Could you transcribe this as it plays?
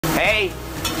Hey,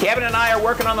 Kevin and I are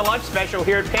working on the lunch special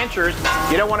here at Pinchers.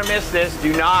 You don't want to miss this.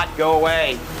 Do not go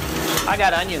away. I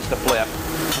got onions to flip.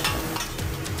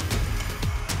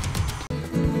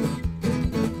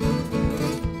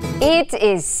 It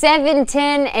is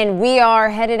 7:10 and we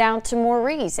are headed out to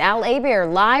Maurice. Al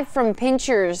Hebert live from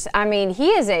Pinchers. I mean, he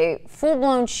is a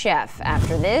full-blown chef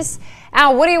after this.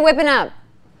 Al, what are you whipping up?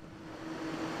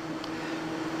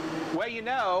 Well, you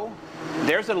know,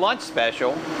 there's a lunch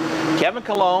special. Kevin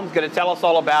Colomb's going to tell us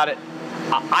all about it.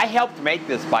 I helped make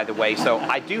this, by the way, so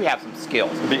I do have some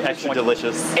skills. It'll be extra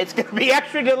delicious. It's going to be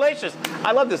extra delicious.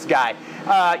 I love this guy.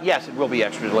 Yes, it will be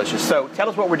extra delicious. So tell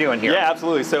us what we're doing here. Yeah,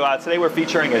 absolutely. So today we're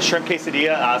featuring a shrimp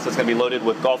quesadilla. So it's going to be loaded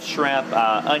with Gulf shrimp,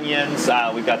 onions.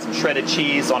 We've got some shredded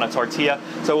cheese on a tortilla.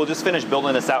 So we'll just finish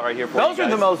building this out right here for you guys. Those are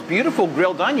the most beautiful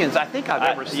grilled onions I think I've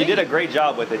ever seen. You did a great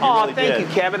job with it. You really did. Thank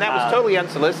you, Kevin. That was totally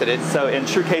unsolicited. So in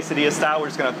true quesadilla style, we're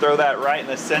just going to throw that right in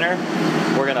the center.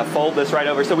 We're going to fold this right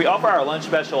over. So we offer our lunch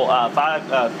special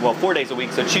 4 days a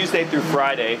week. So Tuesday through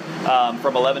Friday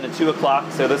from 11 to 2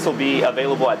 o'clock. So this will be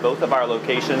available at both of our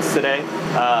locations today.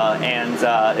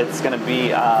 It's going to be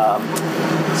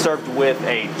served with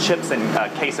a chips and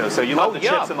queso. So you love the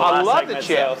chips in the last segment. I love the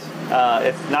chips. So,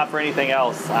 if not for anything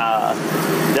else,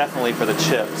 definitely for the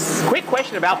chips. Quick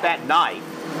question about that knife.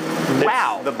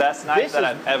 Wow. It's the best knife that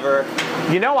I've ever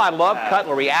You know I love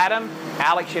cutlery. Adam,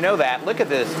 Alex, you know that. Look at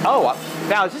this. Oh,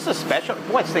 now is this a special?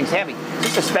 Boy, this thing's heavy.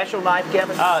 Is this a special knife,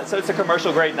 Kevin? So it's a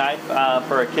commercial grade knife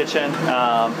for a kitchen,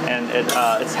 and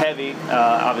it's heavy.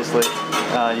 Obviously,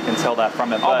 you can tell that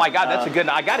from it. Oh my God, that's a good.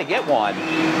 I got to get one.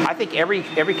 I think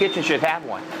every kitchen should have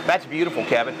one. That's beautiful,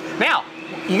 Kevin. Now,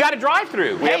 you got a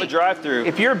drive-through. We have a drive-through.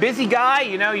 If you're a busy guy,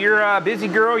 you know, you're a busy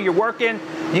girl, you're working,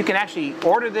 you can actually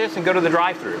order this and go to the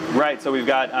drive-through. Right. So we've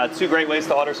got 2 great ways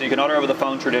to order. So you can order over the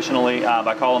phone traditionally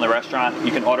by calling the restaurant.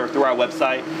 You can order through our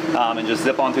website and just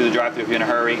zip on through the drive-through if you're in a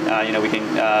hurry. You know, we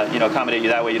can accommodate you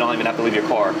that way. You don't even have to leave your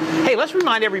car. Hey, let's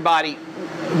remind everybody.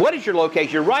 What is your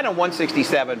location? You're right on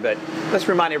 167, but let's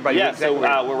remind everybody. Yeah, so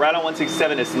we're right on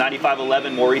 167. It's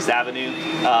 9511 Maurice Avenue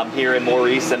here in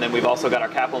Maurice, and then we've also got our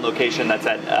Kaplan location that's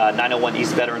at 901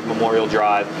 East Veterans Memorial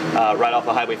Drive, right off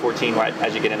of Highway 14, right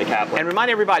as you get into Kaplan. And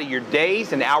remind everybody your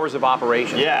days and hours of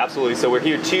operation. Yeah, absolutely. So we're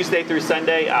here Tuesday through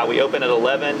Sunday. We open at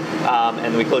 11,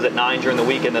 and we close at 9 during the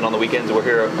week, and then on the weekends we're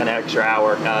here an extra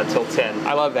hour till 10.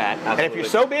 I love that. Absolutely. And if you're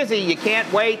so busy you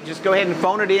can't wait, just go ahead and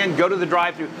phone it in. Go to the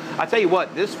drive-through. I tell you what.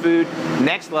 This food,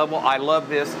 next level. I love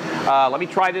this. Let me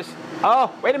try this.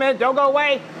 Oh, wait a minute. Don't go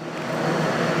away.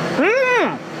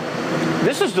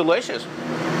 This is delicious.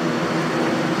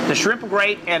 The shrimp are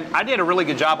great, and I did a really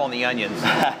good job on the onions.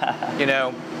 You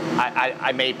know,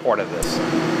 I made part of this.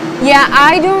 Yeah,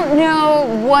 I don't know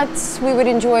what we would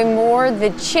enjoy more.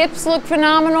 The chips look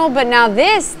phenomenal, but now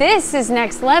this is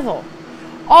next level.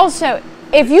 Also,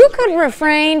 if you could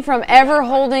refrain from ever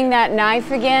holding that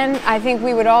knife again, I think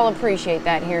we would all appreciate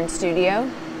that here in studio.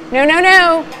 No, no,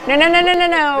 no. No, no, no, no, no,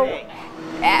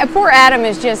 no. Poor Adam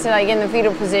is just like in the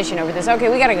fetal position over this. Okay,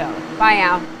 we gotta go. Bye,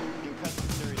 Al.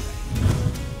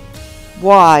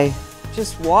 Why?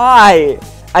 Just why?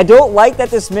 I don't like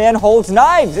that this man holds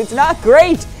knives. It's not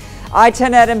great.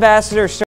 I-10 Ad Ambassador